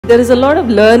There is a lot of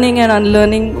learning and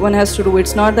unlearning one has to do.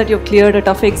 It's not that you've cleared a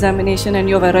tough examination and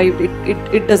you've arrived.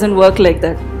 It doesn't work like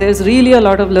that. There's really a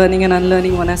lot of learning and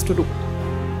unlearning one has to do.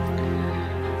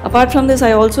 Apart from this,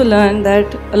 I also learned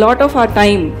that a lot of our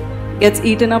time gets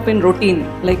eaten up in routine.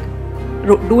 Like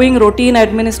doing routine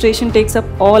administration takes up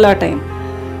all our time.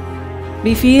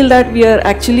 We feel that we are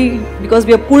actually, because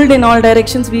we are pulled in all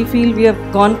directions, we feel we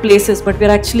have gone places, but we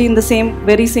are actually in the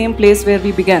very same place where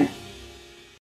we began.